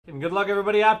And good luck,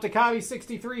 everybody. Optic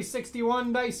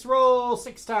 63-61 dice roll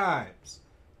 6 times.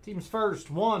 Teams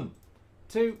first. 1,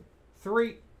 2,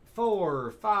 3,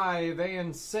 4, 5,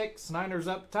 and 6. Niners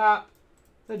up top.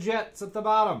 The Jets at the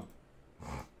bottom.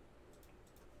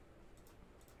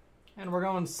 And we're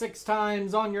going 6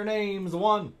 times on your names.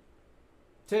 1,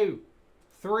 2,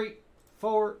 3,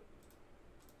 4,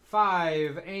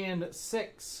 5, and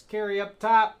 6. Carry up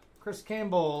top. Chris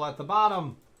Campbell at the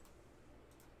bottom.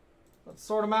 Let's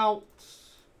sort them out.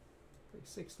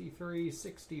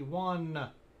 63-61.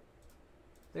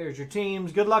 There's your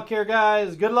teams. Good luck here,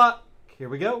 guys. Good luck. Here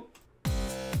we go.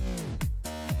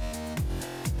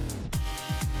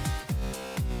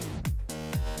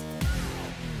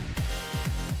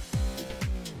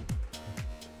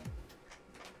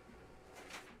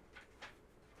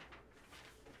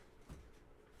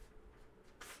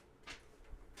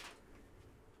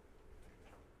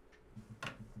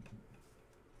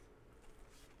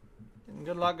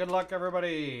 Good luck,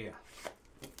 everybody.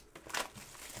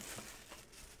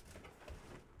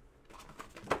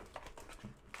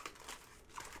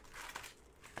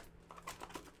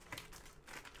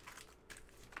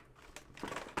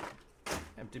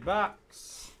 Empty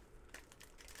box.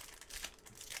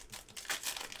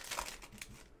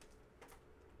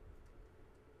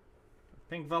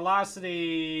 Pink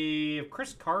Velocity of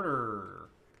Chris Carter.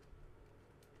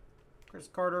 Chris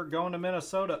Carter going to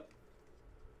Minnesota.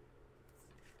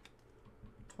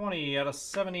 20 out of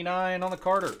 79 on the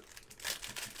Carter.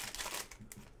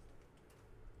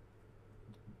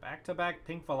 Back-to-back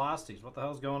Pink Velocities. What the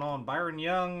hell's going on? Byron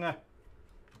Young.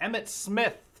 Emmitt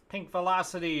Smith. Pink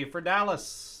Velocity for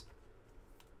Dallas.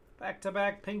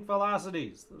 Back-to-back Pink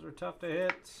Velocities. Those are tough to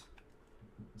hit.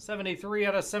 73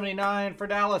 out of 79 for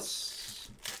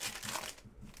Dallas.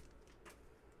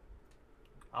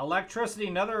 Electricity,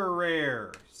 another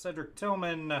rare. Cedric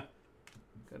Tillman.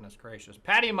 Goodness gracious.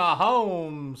 Patty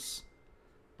Mahomes.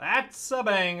 That's a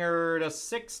banger to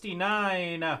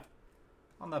 69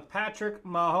 on the Patrick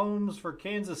Mahomes for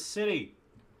Kansas City.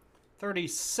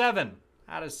 37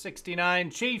 out of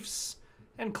 69 Chiefs.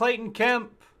 And Clayton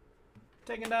Kemp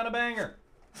taking down a banger.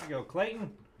 There you go,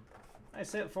 Clayton.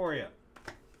 Nice hit for you.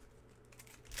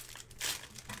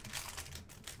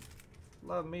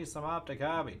 Love me some Optic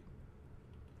Hobby.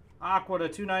 Aqua to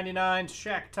 299,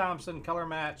 Shaq Thompson color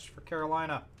match for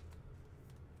Carolina.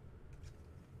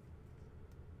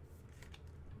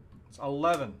 It's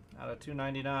 11 out of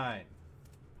 299.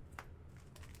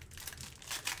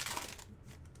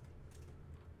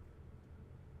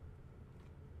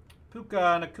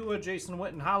 Puka, Nakua, Jason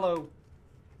Witten, Hollow.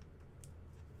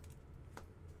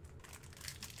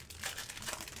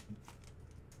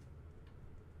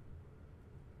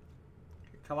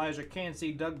 Elijah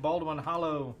Cansey, Doug Baldwin,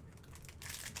 Hollow.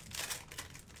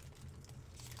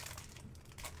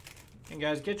 And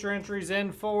guys, get your entries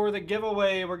in for the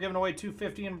giveaway. We're giving away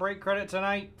 $250 in break credit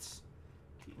tonight.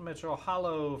 Keaton Mitchell,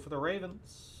 Hollow for the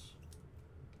Ravens.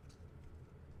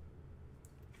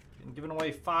 And giving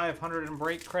away $500 in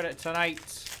break credit tonight.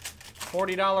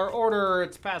 $40 order.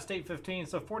 It's past 8:15,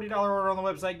 so $40 order on the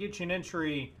website. Get you an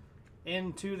entry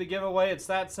into the giveaway. It's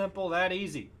that simple, that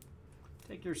easy.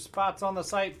 Take your spots on the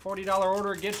site. $40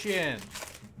 order gets you in.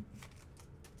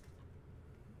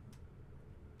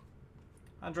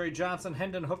 Andre Johnson,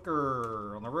 Hendon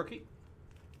Hooker on the rookie.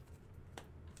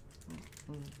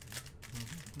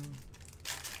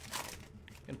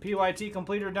 And PYT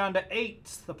completer down to 8.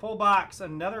 The pull box,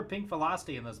 another Pink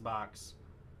Velocity in this box.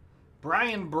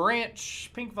 Brian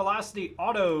Branch, Pink Velocity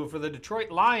auto for the Detroit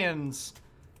Lions.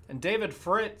 And David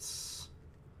Fritz.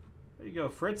 There you go,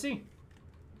 Fritzy.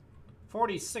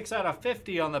 46 out of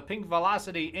 50 on the Pink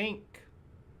Velocity ink.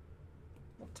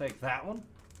 We'll take that one.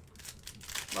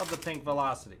 Love the Pink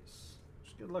Velocities.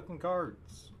 Just good looking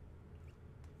cards.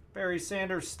 Barry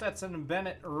Sanders, Stetson and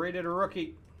Bennett rated a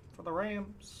rookie for the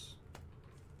Rams.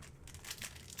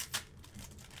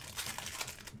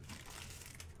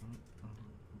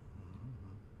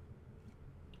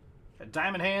 Got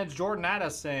Diamond Hands, Jordan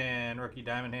Addison, rookie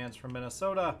Diamond Hands from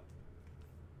Minnesota.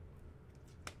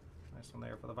 Nice one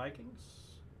there for the Vikings.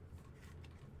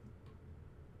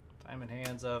 Diamond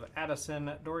Hands of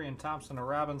Addison, Dorian Thompson, and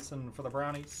Robinson for the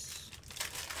Brownies.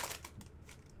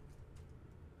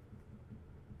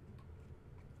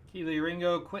 Keely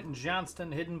Ringo, Quentin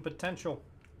Johnston, Hidden Potential.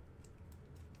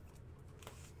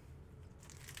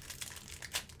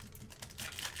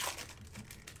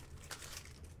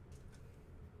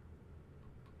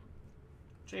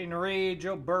 Jaden Reed,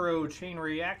 Joe Burrow, Chain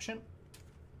Reaction.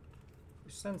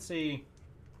 Cincy.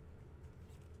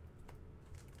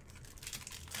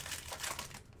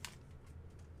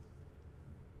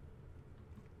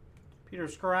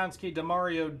 Peter Skoronski,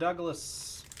 Demario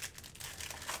Douglas.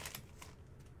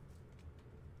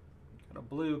 Got a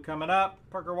blue coming up.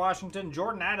 Parker Washington,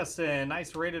 Jordan Addison.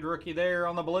 Nice rated rookie there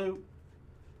on the blue.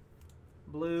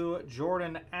 Blue,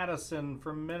 Jordan Addison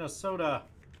from Minnesota.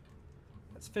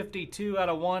 That's 52 out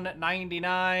of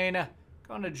 199.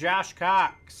 Going to Josh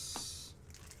Cox.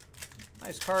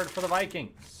 Nice card for the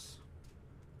Vikings.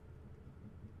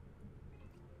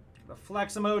 The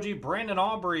flex emoji, Brandon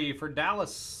Aubrey for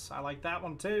Dallas. I like that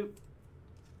one too.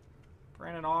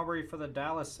 Brandon Aubrey for the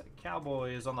Dallas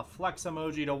Cowboys on the flex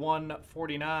emoji to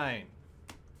 149.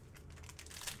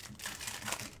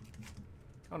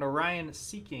 Going to Ryan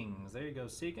Seekings. There you go,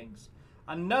 Seekings.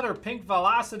 Another pink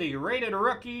velocity, rated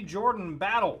rookie, Jordan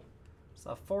Battle. It's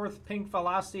the 4th pink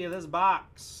velocity of this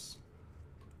box.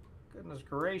 Goodness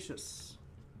gracious.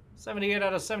 78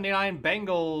 out of 79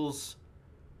 Bengals.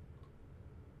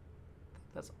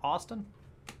 That's Austin.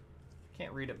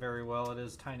 Can't read it very well. It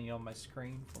is tiny on my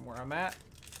screen from where I'm at.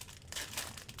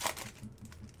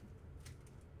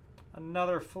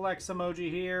 Another flex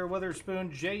emoji here.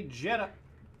 Witherspoon, Jay Jetta.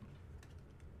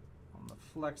 On the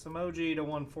flex emoji to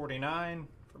 149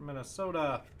 from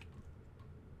Minnesota.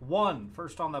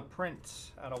 First on the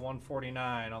print out of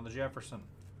 149 on the Jefferson.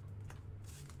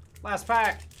 Last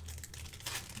pack.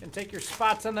 You can take your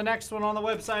spots in the next one on the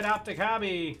website, Optic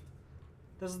Hobby.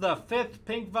 This is the 5th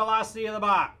pink velocity of the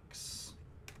box.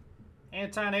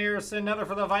 Anton Harrison, another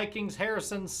for the Vikings,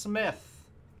 Harrison Smith.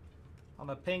 On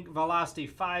the pink velocity,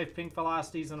 5 pink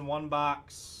velocities in one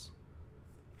box.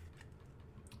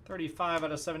 35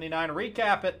 out of 79.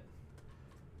 Recap it.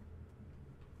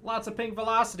 Lots of pink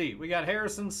velocity. We got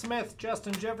Harrison Smith,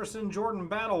 Justin Jefferson, Jordan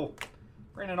Battle,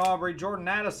 Brandon Aubrey, Jordan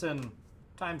Addison,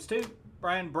 ×2.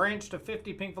 Brian Branch to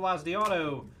 50 pink velocity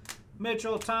auto.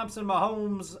 Mitchell, Thompson,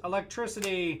 Mahomes,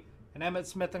 Electricity, and Emmitt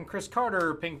Smith and Chris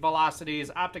Carter, pink velocities.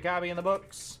 Optic Hobby in the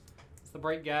books. It's the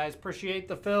break, guys. Appreciate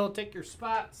the fill. Take your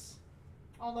spots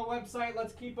on the website.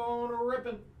 Let's keep on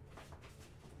ripping.